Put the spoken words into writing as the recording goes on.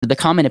The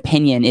common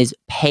opinion is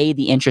pay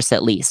the interest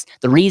at least.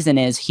 The reason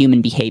is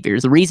human behavior.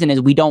 The reason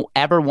is we don't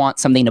ever want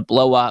something to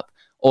blow up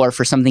or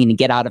for something to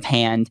get out of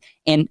hand.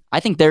 And I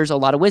think there's a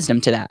lot of wisdom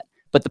to that.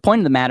 But the point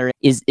of the matter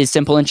is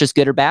simple interest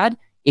good or bad?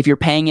 If you're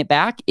paying it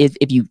back, if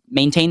you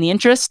maintain the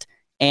interest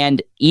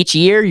and each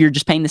year you're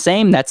just paying the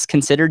same, that's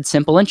considered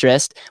simple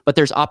interest. But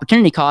there's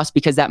opportunity cost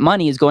because that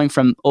money is going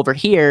from over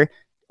here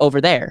over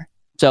there.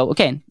 So,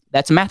 okay,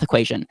 that's a math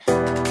equation.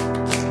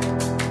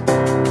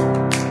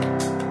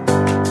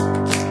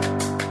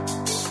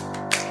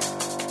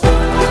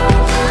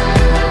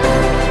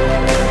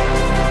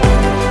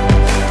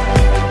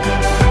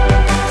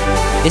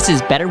 This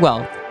is Better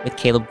Wealth with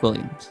Caleb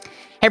Williams.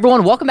 Hey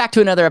everyone, welcome back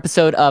to another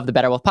episode of the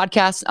Better Wealth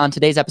Podcast. On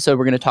today's episode,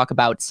 we're going to talk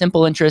about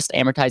simple interest,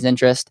 amortized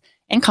interest,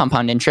 and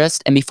compound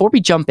interest. And before we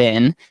jump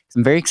in, because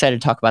I'm very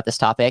excited to talk about this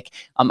topic,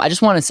 I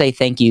just want to say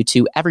thank you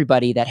to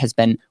everybody that has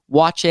been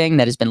watching,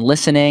 that has been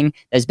listening,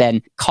 that has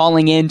been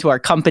calling into our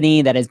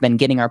company, that has been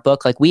getting our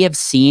book. Like, we have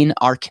seen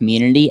our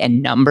community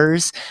and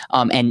numbers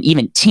and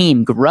even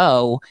team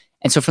grow.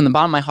 And so from the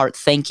bottom of my heart,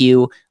 thank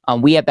you.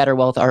 We at Better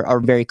Wealth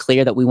are very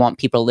clear that we want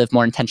people to live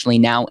more intentionally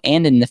now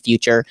and in the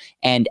future.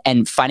 And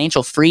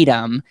financial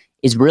freedom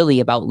is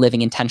really about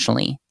living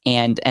intentionally.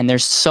 And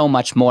there's so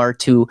much more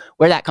to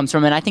where that comes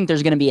from. And I think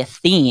there's going to be a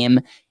theme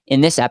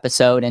in this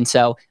episode. And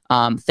so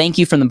thank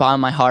you from the bottom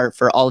of my heart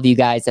for all of you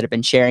guys that have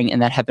been sharing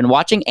and that have been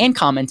watching and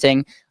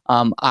commenting.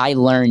 I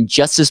learned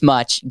just as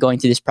much going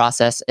through this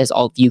process as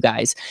all of you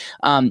guys.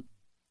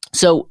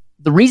 So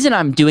the reason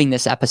I'm doing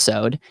this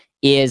episode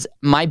is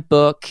my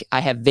book.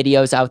 I have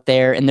videos out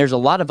there, and there's a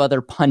lot of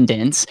other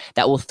pundits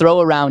that will throw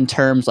around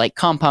terms like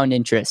compound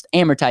interest,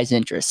 amortized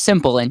interest,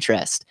 simple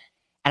interest.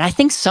 And I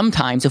think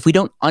sometimes if we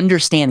don't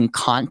understand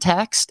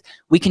context,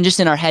 we can just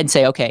in our head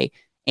say, okay,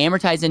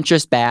 amortized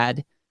interest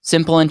bad,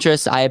 simple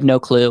interest, I have no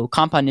clue,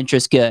 compound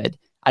interest good.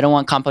 I don't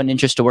want compound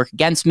interest to work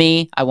against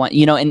me. I want,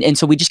 and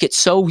so we just get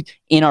so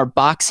in our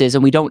boxes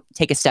and we don't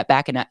take a step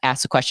back and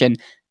ask the question,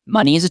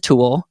 money is a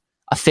tool.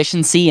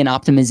 Efficiency and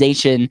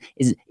optimization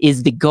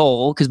is the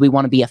goal because we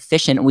want to be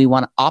efficient and we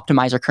want to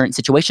optimize our current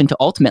situation to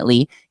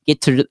ultimately get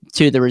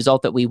to the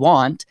result that we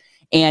want.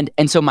 And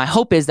so my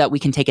hope is that we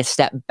can take a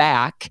step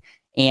back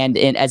and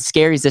as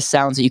scary as this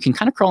sounds, that you can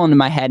kind of crawl into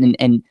my head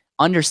and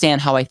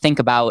understand how I think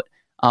about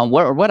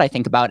what I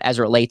think about as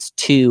it relates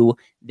to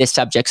this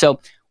subject. So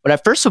what I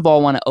first of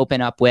all want to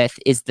open up with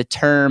is the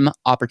term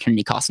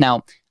opportunity cost.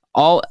 Now,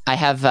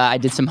 I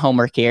did some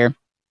homework here.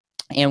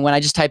 And when I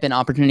just type in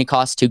opportunity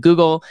cost to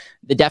Google,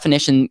 the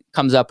definition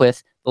comes up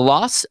with the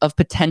loss of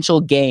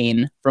potential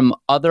gain from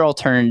other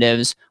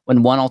alternatives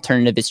when one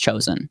alternative is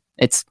chosen.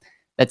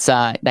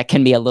 That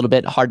can be a little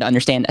bit hard to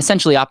understand.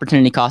 Essentially,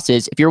 opportunity cost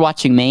is if you're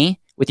watching me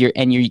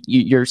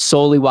you're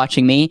solely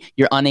watching me,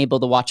 you're unable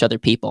to watch other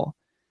people.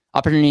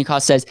 Opportunity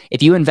cost says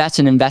if you invest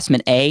in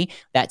investment A,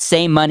 that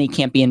same money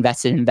can't be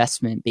invested in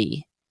investment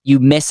B. You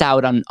miss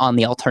out on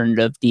the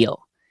alternative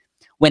deal.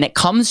 When it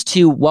comes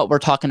to what we're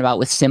talking about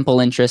with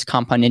simple interest,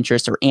 compound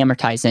interest, or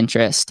amortized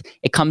interest,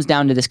 it comes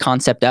down to this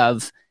concept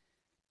of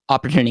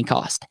opportunity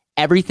cost.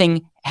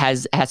 Everything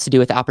has to do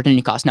with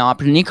opportunity cost. Now,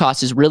 opportunity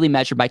cost is really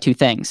measured by two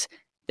things: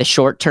 the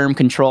short-term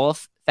control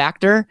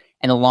factor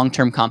and the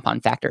long-term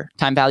compound factor.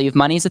 Time value of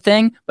money is a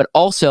thing, but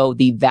also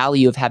the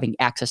value of having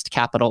access to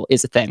capital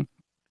is a thing.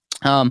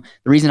 The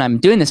reason I'm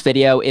doing this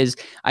video is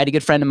I had a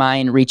good friend of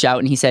mine reach out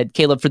and he said,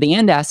 Caleb, for the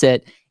end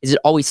asset, is it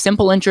always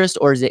simple interest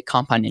or is it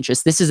compound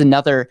interest? This is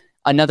another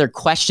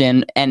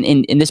question.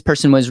 And this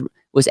person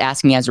was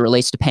asking as it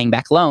relates to paying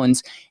back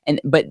loans.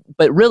 But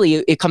really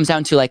it comes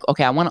down to like,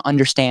 okay, I want to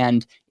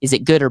understand, is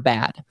it good or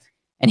bad?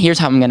 And here's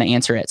how I'm going to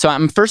answer it. So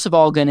I'm first of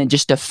all going to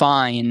just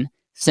define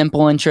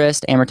simple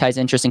interest, amortized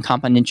interest, and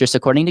compound interest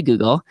according to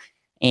Google.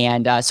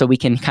 And so we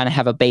can kind of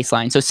have a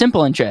baseline. So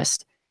simple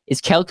interest is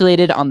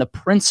calculated on the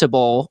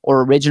principal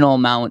or original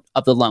amount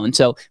of the loan.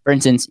 So for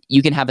instance,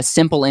 you can have a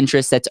simple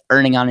interest that's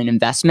earning on an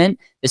investment.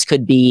 This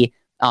could be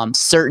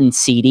certain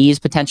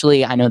CDs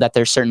potentially. I know that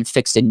there's certain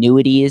fixed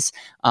annuities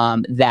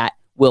that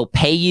will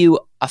pay you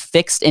a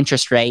fixed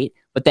interest rate,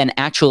 but then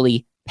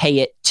actually pay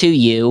it to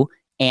you,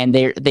 and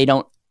they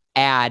don't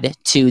add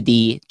to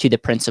the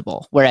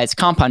principal. Whereas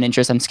compound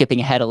interest, I'm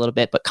skipping ahead a little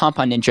bit, but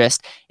compound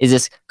interest is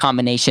this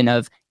combination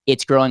of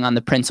it's growing on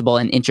the principal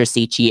and interest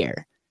each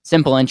year.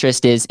 Simple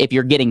interest is if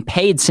you're getting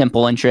paid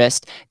simple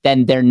interest,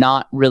 then they're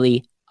not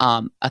really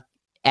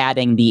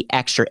adding the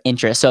extra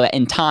interest. So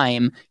in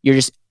time, you're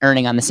just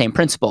earning on the same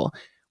principal.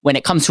 When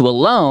it comes to a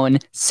loan,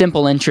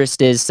 simple interest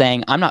is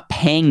saying, I'm not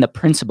paying the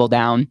principal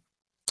down,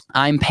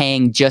 I'm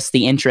paying just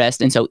the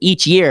interest. And so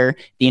each year,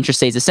 the interest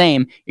stays the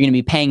same. You're going to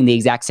be paying the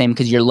exact same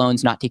because your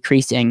loan's not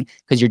decreasing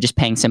because you're just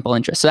paying simple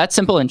interest. So that's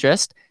simple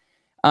interest.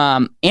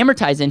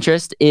 Amortized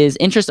interest is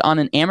interest on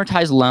an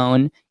amortized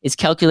loan is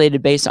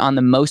calculated based on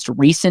the most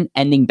recent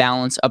ending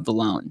balance of the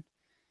loan.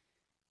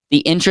 the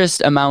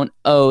interest amount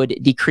owed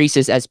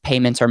decreases as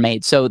payments are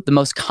made. So the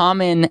most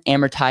common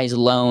amortized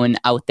loan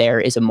out there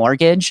is a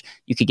mortgage.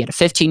 You could get a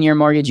 15-year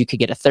mortgage, you could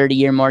get a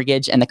 30-year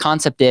mortgage, and the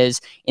concept is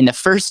in the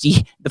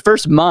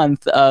first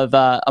month of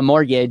a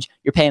mortgage,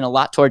 you're paying a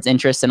lot towards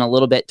interest and a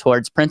little bit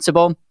towards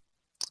principal.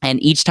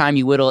 And each time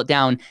you whittle it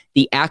down,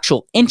 the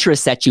actual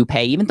interest that you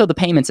pay, even though the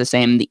payment's the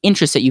same, the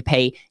interest that you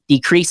pay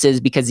decreases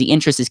because the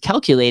interest is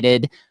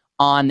calculated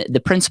on the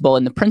principal,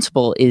 and the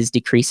principal is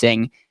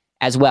decreasing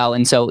as well.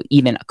 And so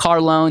even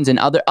car loans and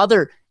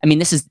other, I mean,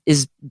 this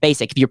is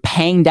basic. If you're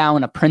paying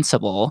down a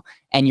principal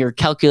and you're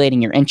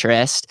calculating your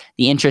interest,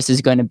 the interest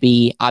is going to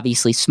be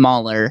obviously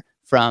smaller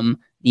from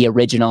the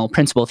original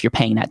principal if you're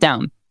paying that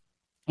down.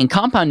 And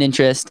compound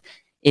interest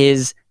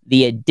is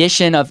the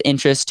addition of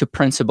interest to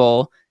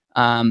principal,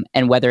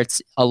 and whether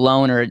it's a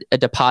loan or a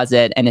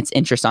deposit, and it's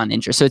interest on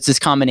interest. So it's this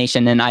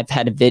combination. And I've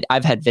had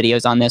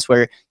videos on this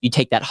where you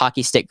take that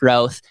hockey stick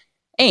growth,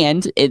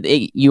 and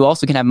you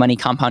also can have money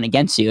compound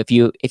against you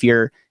if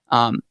you're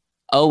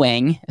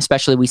owing.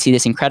 Especially we see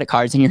this in credit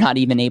cards, and you're not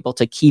even able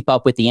to keep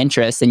up with the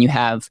interest, and you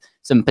have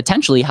some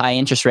potentially high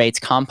interest rates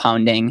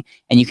compounding,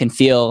 and you can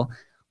feel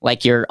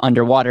like you're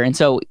underwater. And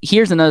so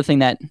here's another thing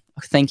that,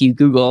 thank you,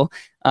 Google.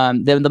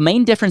 The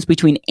main difference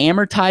between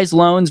amortized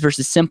loans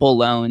versus simple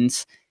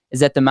loans is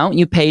that the amount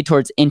you pay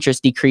towards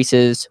interest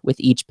decreases with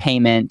each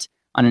payment.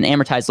 On an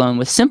amortized loan,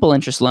 with simple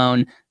interest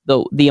loan,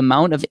 the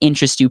amount of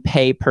interest you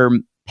pay per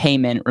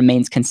payment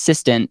remains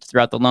consistent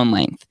throughout the loan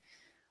length.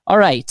 All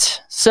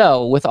right,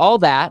 so with all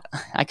that,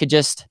 I could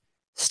just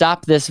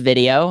stop this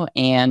video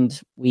and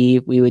we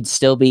would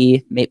still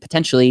be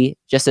potentially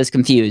just as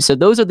confused. So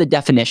those are the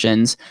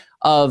definitions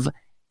of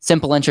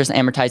simple interest,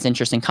 amortized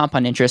interest, and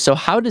compound interest. So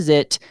how does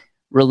it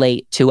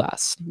relate to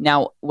us?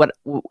 Now,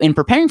 in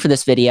preparing for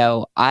this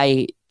video,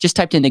 I just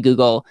typed into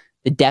Google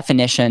the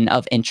definition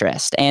of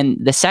interest, and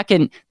the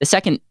second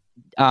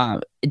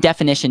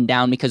definition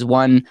down, because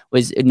one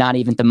was not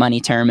even the money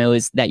term, it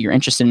was that you're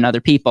interested in other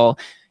people.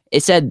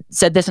 It said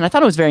this, and I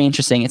thought it was very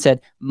interesting. It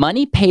said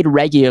money paid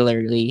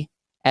regularly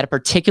at a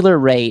particular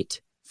rate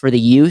for the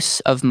use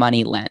of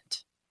money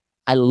lent.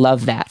 I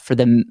love that, for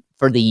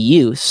the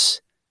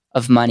use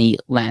of money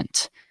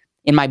lent.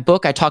 In my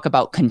book, I talk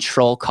about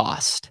control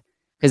cost,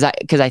 because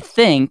I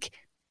think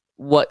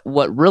what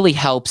really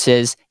helps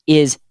is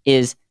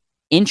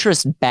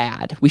interest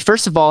bad? We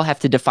first of all have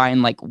to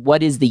define, like,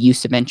 what is the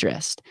use of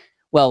interest?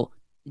 Well,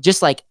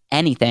 just like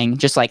anything,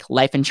 just like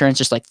life insurance,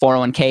 just like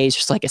 401ks,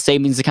 just like a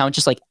savings account,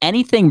 just like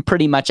anything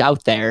pretty much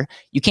out there,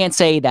 you can't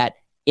say that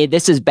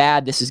this is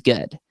bad, this is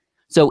good.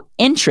 So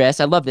interest,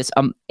 I love this,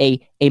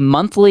 a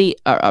monthly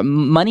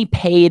money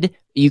paid,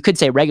 you could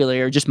say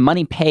regularly, or just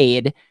money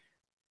paid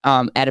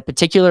at a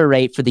particular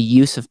rate for the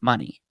use of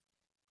money.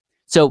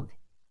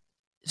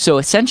 So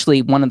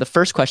essentially, one of the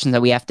first questions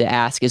that we have to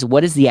ask is,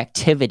 what is the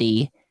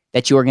activity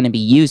that you're going to be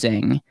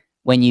using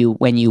when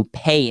you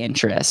pay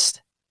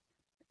interest?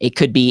 It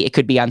could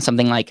be on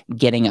something like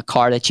getting a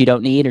car that you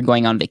don't need, or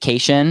going on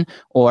vacation,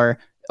 or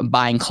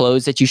buying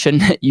clothes that you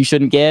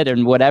shouldn't get,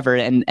 and whatever.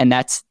 And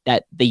that's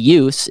the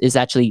use is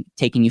actually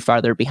taking you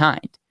farther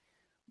behind.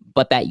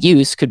 But that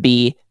use could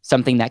be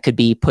something that could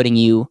be putting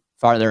you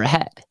farther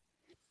ahead.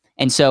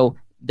 And so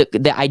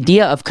the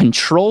idea of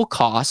control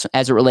costs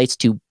as it relates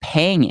to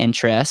paying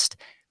interest,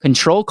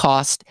 control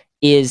cost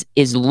is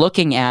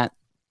looking at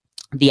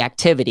the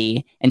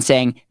activity and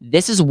saying,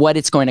 this is what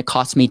it's going to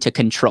cost me to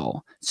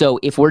control. So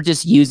if we're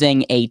just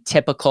using a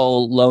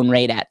typical loan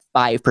rate at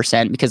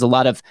 5%, because a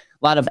lot of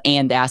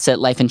and asset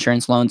life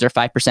insurance loans are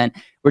 5%,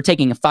 we're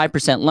taking a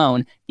 5%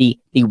 loan. The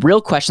real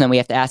question that we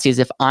have to ask is,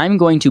 if I'm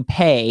going to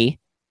pay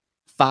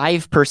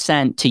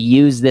 5% to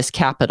use this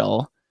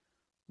capital,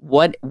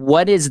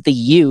 what is the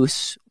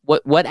use?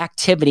 What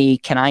activity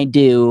can I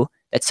do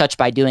that such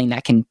by doing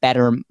that can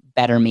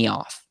better me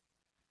off?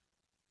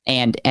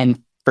 And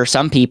for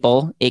some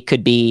people, it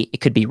could be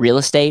real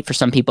estate. For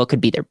some people, it could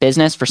be their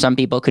business. For some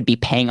people, it could be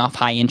paying off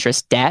high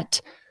interest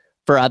debt.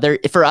 For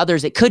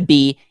others, it could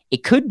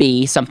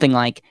be something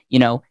like,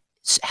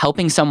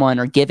 helping someone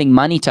or giving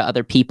money to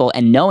other people,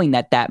 and knowing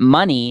that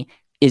money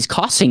is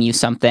costing you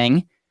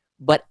something.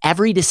 But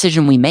every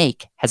decision we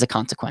make has a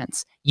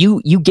consequence.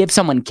 You give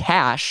someone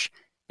cash,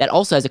 that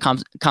also has a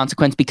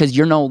consequence, because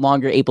you're no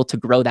longer able to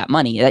grow that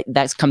money.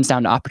 That comes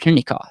down to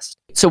opportunity cost.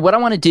 So what I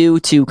want to do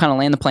to kind of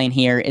land the plane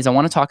here is, I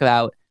want to talk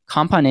about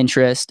compound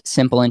interest,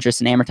 simple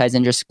interest, and amortized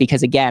interest,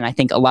 because again, I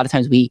think a lot of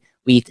times we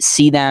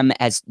see them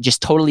as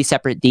just totally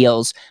separate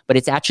deals, but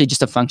it's actually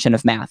just a function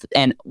of math.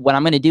 And what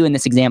I'm going to do in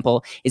this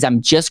example is,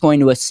 I'm just going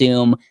to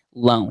assume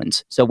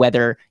loans. So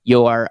whether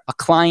you're a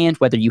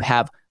client, whether you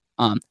have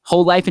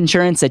whole life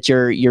insurance that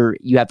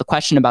you have a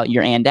question about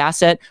your and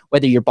asset,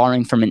 whether you're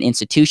borrowing from an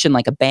institution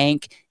like a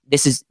bank,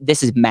 this is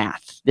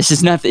math. This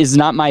is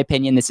not my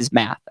opinion. This is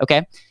math.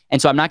 Okay.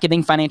 And so I'm not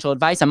giving financial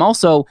advice. I'm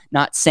also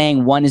not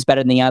saying one is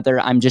better than the other.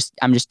 I'm just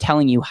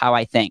telling you how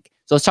I think.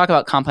 So let's talk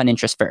about compound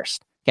interest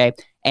first. Okay.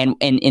 And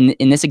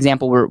in this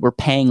example, we're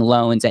paying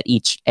loans at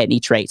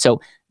each rate.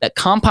 So the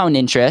compound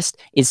interest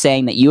is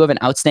saying that you have an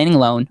outstanding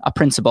loan, a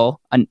principal,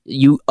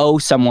 you owe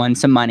someone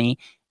some money,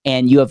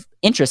 and you have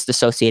interest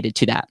associated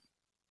to that.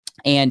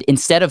 And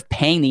instead of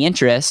paying the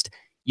interest,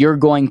 you're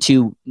going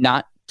to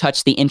not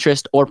touch the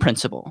interest or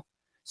principal.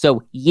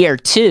 So year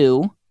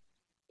 2,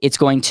 it's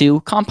going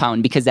to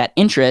compound because that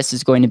interest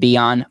is going to be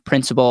on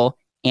principal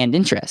and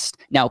interest.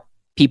 Now,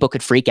 people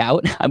could freak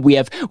out. We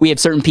have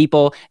certain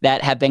people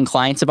that have been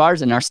clients of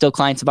ours and are still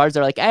clients of ours.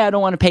 They're like, hey, I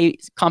don't want to pay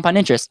compound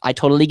interest. I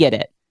totally get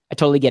it.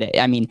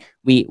 I mean,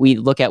 we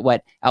look at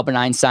what Albert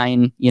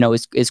Einstein,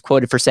 is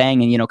quoted for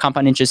saying, and,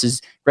 compound interest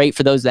is great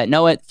for those that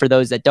know it. For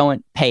those that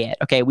don't, pay it.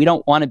 Okay. We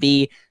don't want to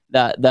be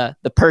the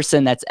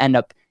person that's end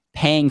up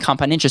paying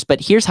compound interest.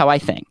 But here's how I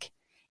think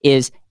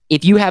is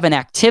if you have an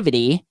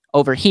activity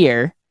over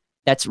here,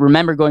 that's,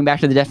 remember, going back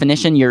to the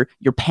definition, you're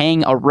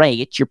paying a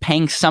rate, you're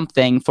paying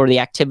something for the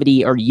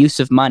activity or use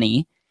of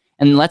money.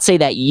 And let's say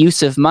that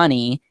use of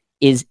money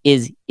is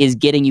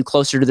getting you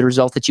closer to the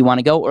result that you want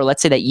to go, or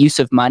let's say that use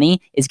of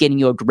money is getting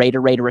you a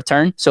greater rate of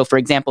return. So for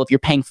example, if you're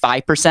paying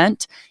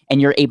 5%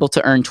 and you're able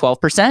to earn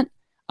 12%,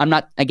 I'm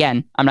not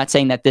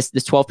saying that this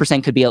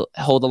 12% could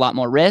hold a lot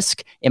more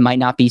risk. It might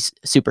not be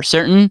super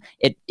certain.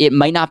 It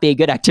might not be a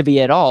good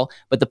activity at all.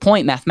 But the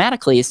point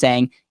mathematically is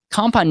saying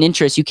compound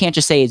interest, you can't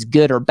just say it's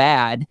good or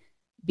bad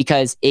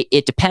because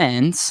it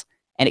depends.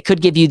 And it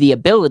could give you the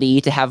ability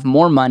to have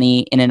more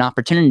money in an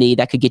opportunity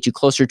that could get you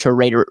closer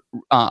to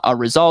a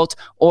result,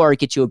 or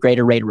get you a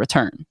greater rate of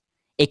return.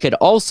 It could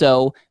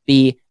also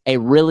be a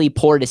really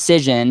poor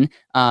decision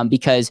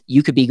because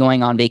you could be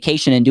going on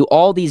vacation and do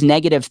all these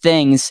negative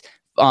things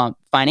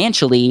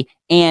financially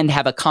and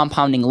have a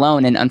compounding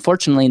loan. And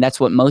unfortunately, that's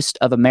what most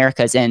of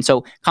America is in.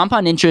 So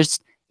compound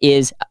interest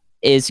is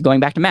going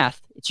back to math.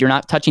 You're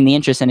not touching the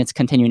interest and it's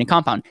continuing to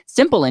compound.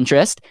 Simple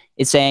interest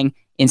is saying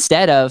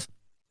instead of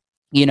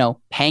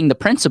paying the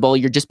principal,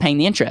 you're just paying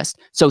the interest.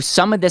 So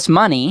some of this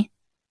money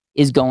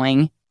is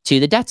going to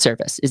the debt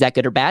service. Is that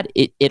good or bad?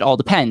 It all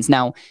depends.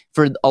 Now,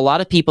 for a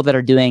lot of people that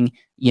are doing,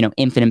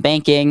 infinite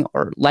banking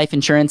or life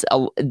insurance,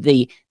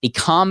 the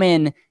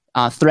common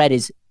thread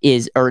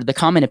or the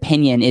common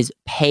opinion is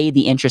pay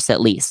the interest at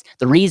least.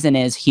 The reason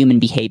is human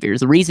behaviors.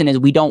 The reason is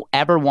we don't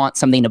ever want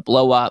something to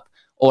blow up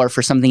or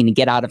for something to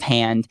get out of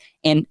hand.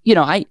 And,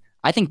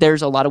 I think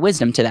there's a lot of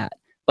wisdom to that.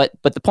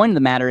 But the point of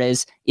the matter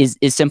is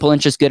simple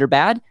interest good or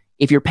bad?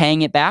 If you're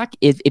paying it back,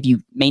 if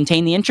you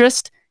maintain the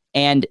interest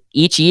and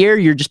each year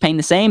you're just paying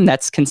the same,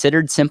 that's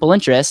considered simple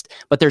interest.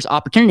 But there's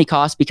opportunity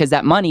cost because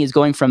that money is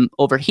going from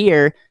over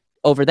here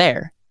over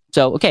there.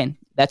 So, okay,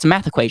 that's a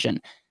math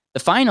equation. The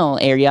final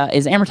area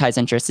is amortized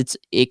interest.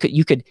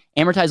 You could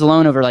amortize a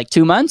loan over like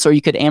 2 months, or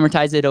you could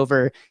amortize it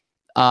over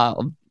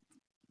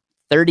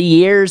 30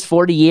 years,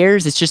 40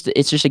 years. It's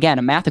just again,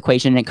 a math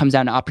equation, and it comes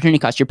down to opportunity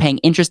cost. You're paying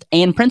interest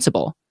and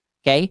principal.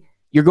 Okay.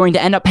 You're going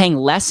to end up paying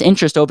less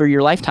interest over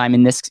your lifetime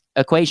in this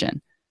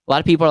equation. A lot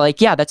of people are like,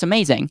 yeah, that's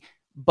amazing.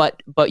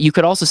 But you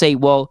could also say,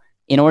 well,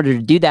 in order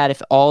to do that, if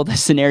all the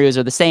scenarios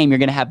are the same, you're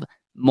going to have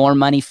more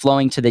money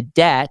flowing to the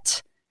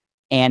debt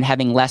and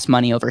having less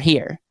money over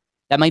here.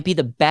 That might be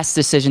the best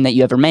decision that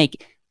you ever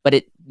make, but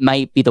it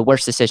might be the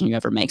worst decision you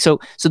ever make. So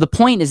the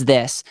point is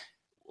this.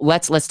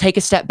 Let's take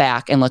a step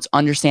back and let's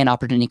understand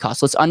opportunity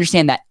cost. Let's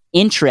understand that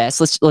interest.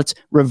 Let's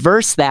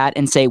reverse that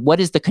and say, what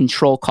is the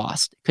control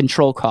cost?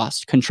 Control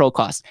cost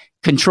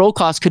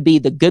could be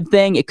the good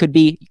thing. It could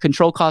be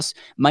control cost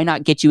might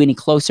not get you any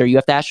closer. You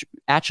have to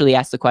actually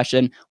ask the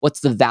question, what's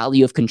the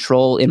value of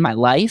control in my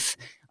life?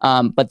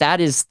 But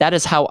that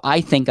is how I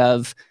think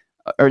of,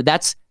 or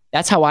that's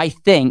how I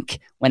think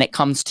when it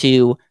comes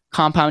to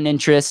compound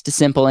interest, to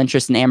simple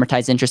interest, and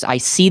amortized interest. I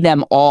see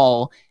them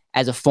all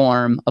as a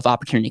form of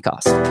opportunity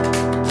cost.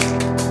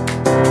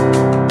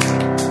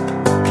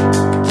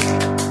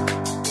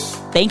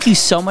 Thank you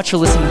so much for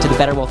listening to the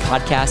Better Wealth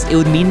Podcast. It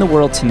would mean the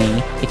world to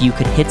me if you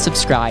could hit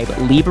subscribe,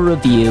 leave a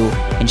review,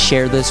 and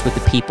share this with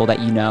the people that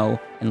you know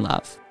and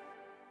love.